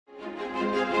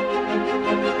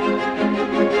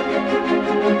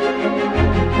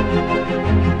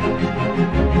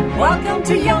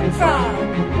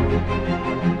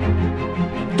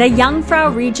The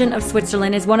Jungfrau Region of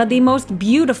Switzerland is one of the most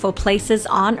beautiful places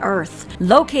on Earth.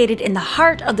 Located in the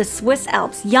heart of the Swiss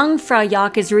Alps,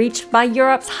 Jungfraujoch is reached by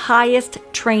Europe's highest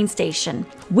train station.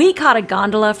 We caught a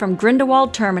gondola from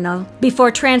Grindelwald terminal before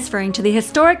transferring to the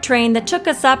historic train that took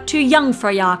us up to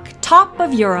Jungfraujoch, top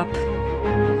of Europe.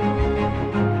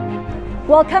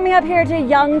 Well, coming up here to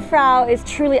Jungfrau is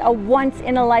truly a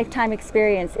once-in-a-lifetime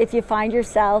experience. If you find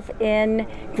yourself in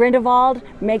Grindelwald,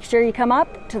 make sure you come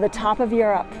up to the top of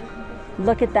Europe.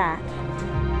 Look at that.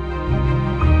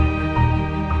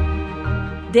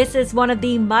 This is one of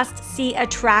the must-see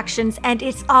attractions, and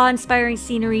its awe-inspiring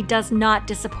scenery does not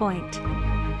disappoint.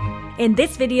 In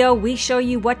this video, we show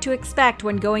you what to expect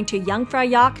when going to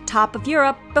Jungfraujoch, top of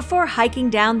Europe, before hiking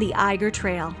down the Eiger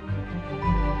Trail.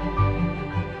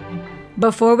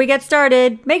 Before we get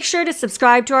started, make sure to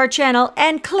subscribe to our channel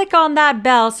and click on that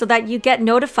bell so that you get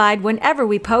notified whenever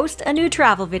we post a new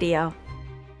travel video.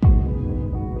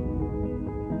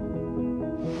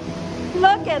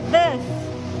 Look at this!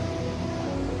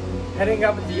 Heading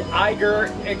up the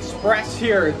Eiger Express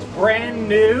here. It's brand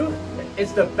new.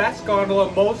 It's the best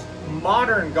gondola, most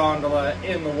modern gondola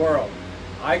in the world.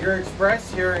 Eiger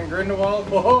Express here in Grindelwald.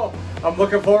 Whoa, I'm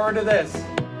looking forward to this.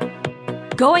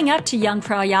 Going up to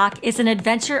Jungfraujoch is an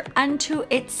adventure unto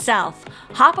itself.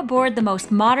 Hop aboard the most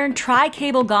modern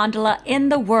tri-cable gondola in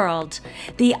the world.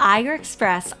 The Eiger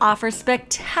Express offers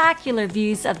spectacular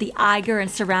views of the Eiger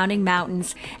and surrounding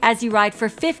mountains as you ride for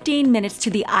 15 minutes to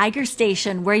the Eiger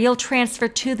station, where you'll transfer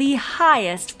to the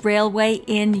highest railway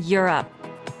in Europe.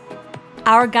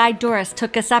 Our guide Doris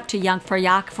took us up to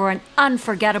Jungfraujoch for an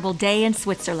unforgettable day in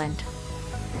Switzerland.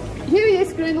 Here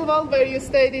is Grindelwald, where you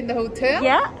stayed in the hotel.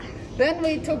 Yeah. Then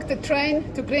we took the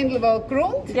train to Grindelwald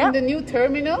Grund in the new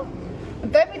terminal.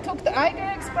 And then we took the Eiger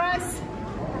Express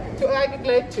to Eiger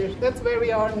Glacier. That's where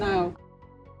we are now.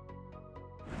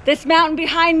 This mountain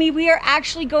behind me, we are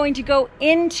actually going to go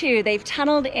into. They've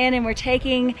tunneled in and we're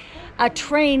taking a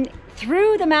train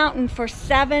through the mountain for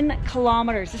 7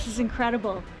 kilometers. This is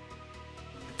incredible.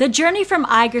 The journey from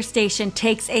Eiger Station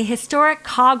takes a historic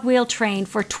cogwheel train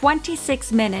for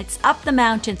 26 minutes up the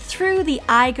mountain through the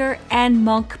Eiger and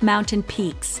Monch mountain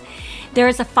peaks. There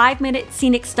is a 5-minute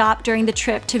scenic stop during the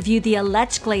trip to view the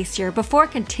Aletsch Glacier before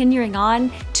continuing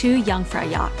on to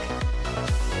Jungfraujoch.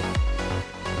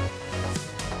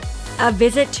 A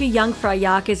visit to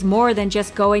Jungfraujoch is more than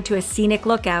just going to a scenic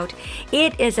lookout.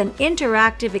 It is an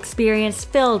interactive experience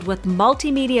filled with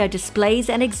multimedia displays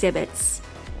and exhibits.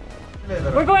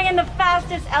 We're going in the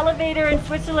fastest elevator in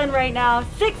Switzerland right now,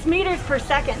 6 meters per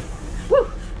second.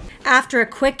 Woo! After a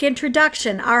quick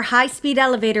introduction, our high-speed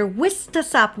elevator whisked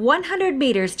us up 100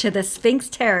 meters to the Sphinx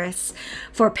Terrace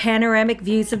for panoramic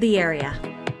views of the area.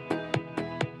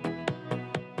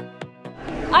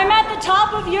 I'm at the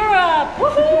top of Europe!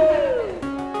 Woohoo!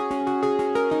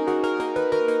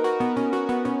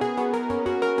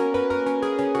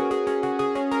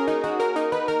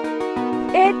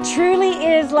 It truly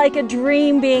is like a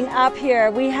dream being up here.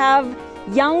 We have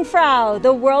Jungfrau,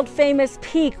 the world-famous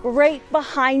peak, right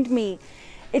behind me.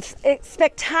 It's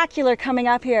spectacular coming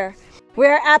up here.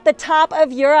 We're at the top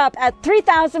of Europe at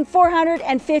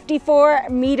 3,454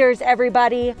 meters,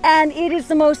 everybody. And it is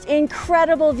the most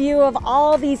incredible view of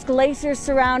all these glaciers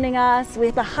surrounding us. We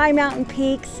have the high mountain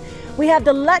peaks. We have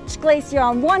the Aletsch Glacier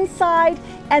on one side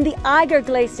and the Eiger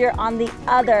Glacier on the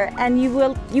other. And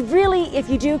you really, if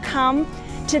you do come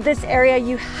to this area,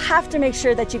 you have to make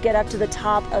sure that you get up to the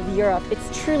top of Europe. It's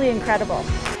truly incredible.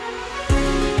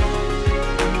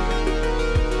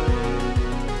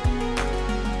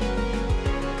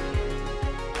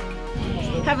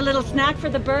 Have a little snack for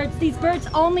the birds. These birds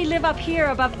only live up here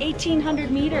above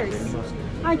 1,800 meters.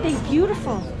 Aren't they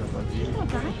beautiful? Hello,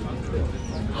 guy.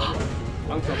 Hi.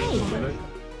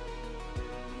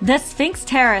 The Sphinx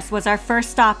Terrace was our first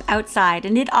stop outside,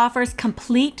 and it offers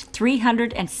complete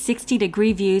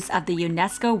 360-degree views of the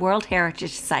UNESCO World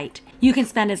Heritage Site. You can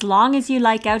spend as long as you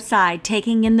like outside,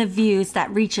 taking in the views that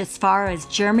reach as far as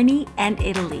Germany and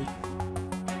Italy.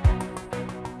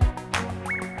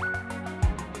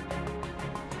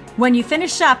 When you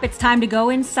finish up, it's time to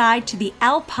go inside to the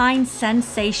Alpine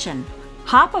Sensation.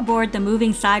 Hop aboard the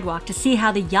moving sidewalk to see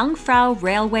how the Jungfrau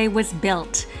Railway was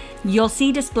built. You'll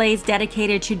see displays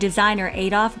dedicated to designer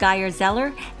Adolf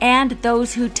Geyer-Zeller and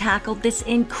those who tackled this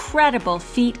incredible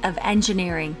feat of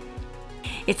engineering.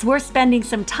 It's worth spending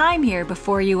some time here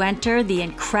before you enter the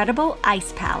incredible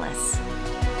Ice Palace.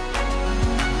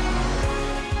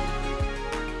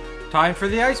 Time for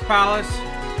the Ice Palace.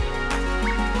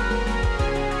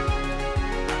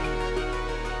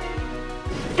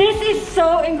 This is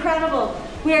so incredible.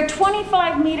 We are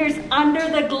 25 meters under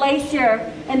the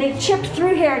glacier, and they've chipped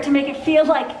through here to make it feel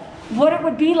like what it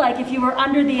would be like if you were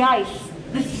under the ice.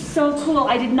 This is so cool.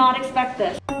 I did not expect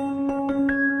this.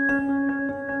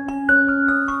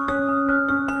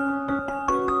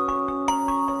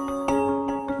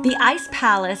 The Ice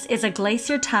Palace is a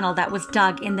glacier tunnel that was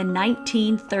dug in the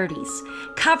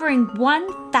 1930s, covering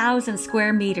 1,000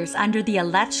 square meters under the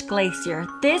Aletsch Glacier.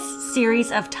 This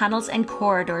series of tunnels and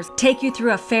corridors take you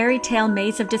through a fairy tale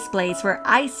maze of displays where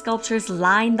ice sculptures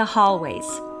line the hallways.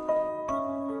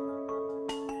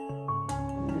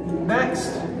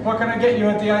 Next, what can I get you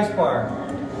at the ice bar?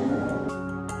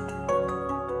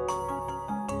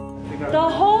 The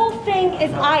whole thing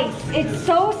is ice. It's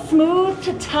so smooth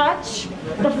to touch.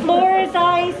 The floor is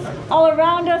ice. All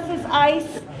around us is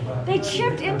ice. They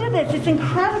chipped into this. It's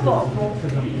incredible.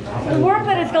 The work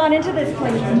that has gone into this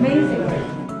place is amazing.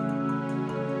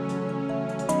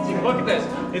 See, look at this.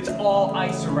 It's all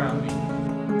ice around me.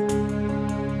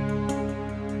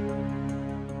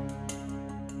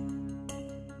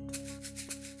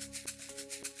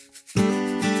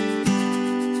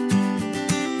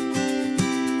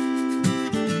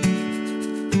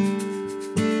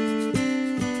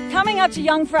 Coming up to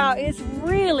Jungfrau is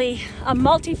really a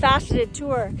multifaceted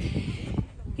tour.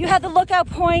 You have the lookout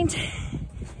point,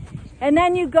 and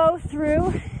then you go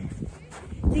through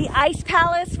the Ice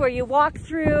Palace where you walk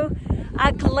through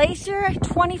a glacier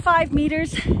 25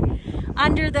 meters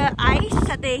under the ice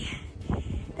that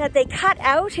they cut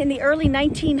out in the early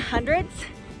 1900s.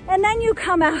 And then you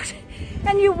come out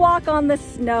and you walk on the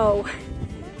snow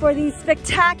for these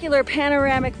spectacular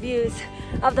panoramic views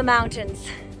of the mountains.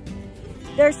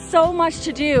 There's so much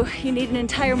to do. You need an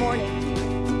entire morning.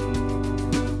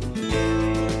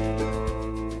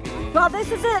 Well,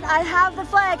 this is it. I have the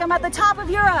flag. I'm at the top of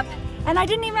Europe. And I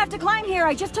didn't even have to climb here.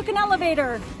 I just took an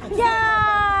elevator.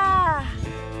 Yeah!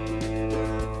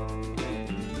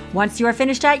 Once you are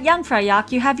finished at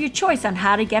Jungfraujoch, you have your choice on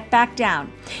how to get back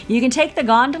down. You can take the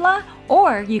gondola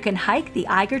or you can hike the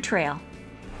Eiger Trail.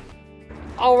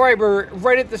 All right, we're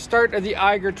right at the start of the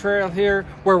Eiger Trail here,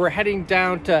 where we're heading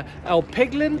down to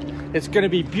Alpine. It's going to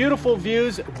be beautiful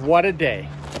views. What a day.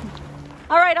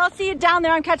 All right, I'll see you down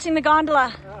there. I'm catching the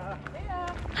gondola.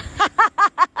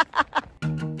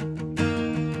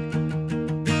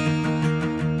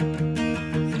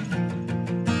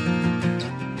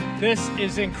 This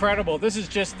is incredible. This is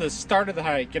just the start of the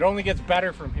hike. It only gets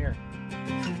better from here.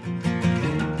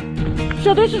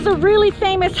 So this is a really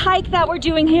famous hike that we're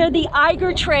doing here, the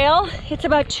Eiger Trail. It's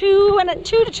about 2 to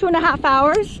 2.5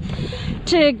 hours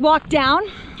to walk down.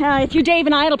 If you're Dave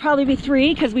and I, it'll probably be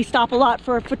 3 because we stop a lot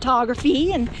for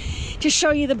photography and to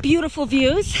show you the beautiful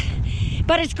views.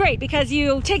 But it's great because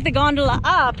you take the gondola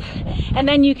up and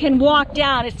then you can walk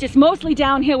down. It's just mostly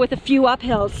downhill with a few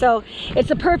uphills. So it's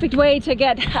a perfect way to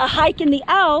get a hike in the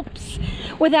Alps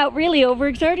without really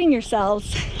overexerting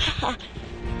yourselves.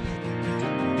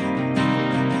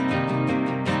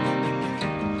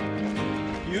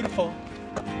 Beautiful.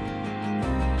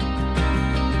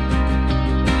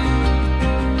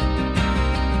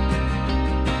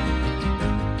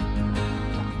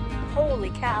 Holy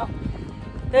cow.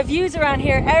 The views around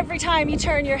here, every time you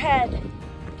turn your head,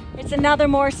 it's another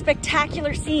more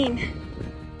spectacular scene.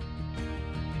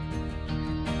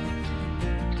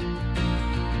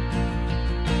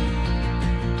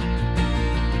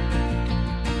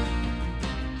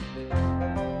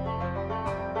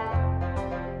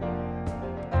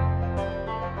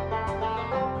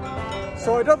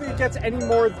 So I don't think it gets any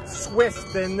more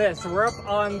Swiss than this. We're up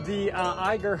on the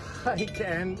Eiger hike,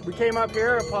 and we came up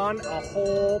here upon a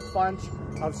whole bunch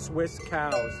of Swiss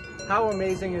cows. How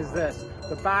amazing is this?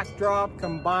 The backdrop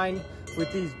combined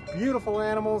with these beautiful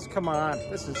animals. Come on,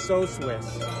 this is so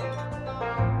Swiss.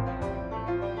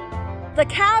 The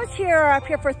cows here are up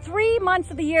here for 3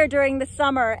 months of the year during the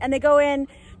summer, and they go in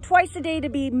twice a day to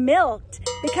be milked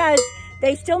because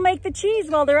they still make the cheese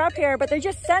while they're up here, but they're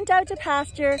just sent out to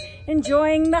pasture,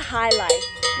 enjoying the high life.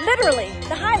 Literally,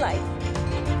 the high life.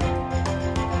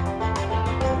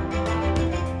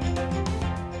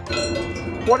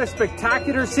 What a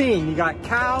spectacular scene. You got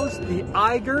cows, the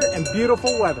Eiger, and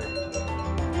beautiful weather.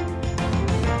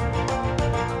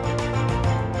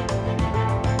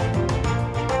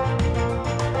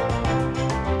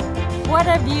 What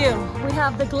a view. We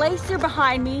have the glacier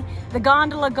behind me, the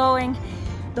gondola going,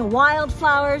 the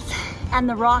wildflowers, and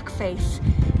the rock face.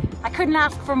 I couldn't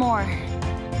ask for more.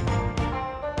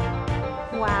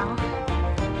 Wow.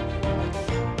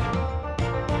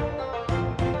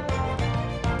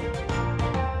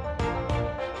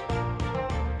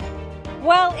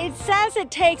 Well, it says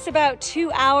it takes about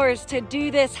 2 hours to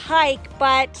do this hike,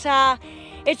 but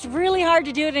It's really hard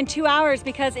to do it in 2 hours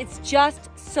because it's just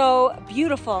so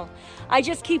beautiful. I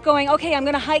just keep going, okay, I'm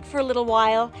gonna hike for a little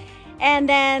while, and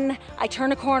then I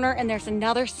turn a corner and there's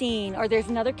another scene, or there's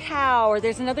another cow, or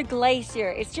there's another glacier.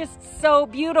 It's just so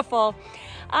beautiful.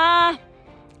 I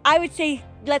would say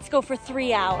let's go for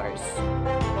 3 hours.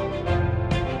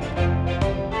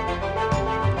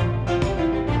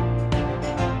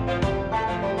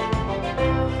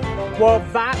 Well,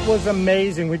 that was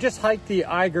amazing. We just hiked the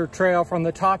Eiger Trail from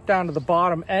the top down to the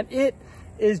bottom, and it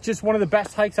is just one of the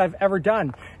best hikes I've ever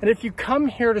done. And if you come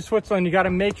here to Switzerland, you got to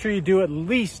make sure you do at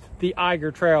least the Eiger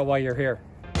Trail while you're here.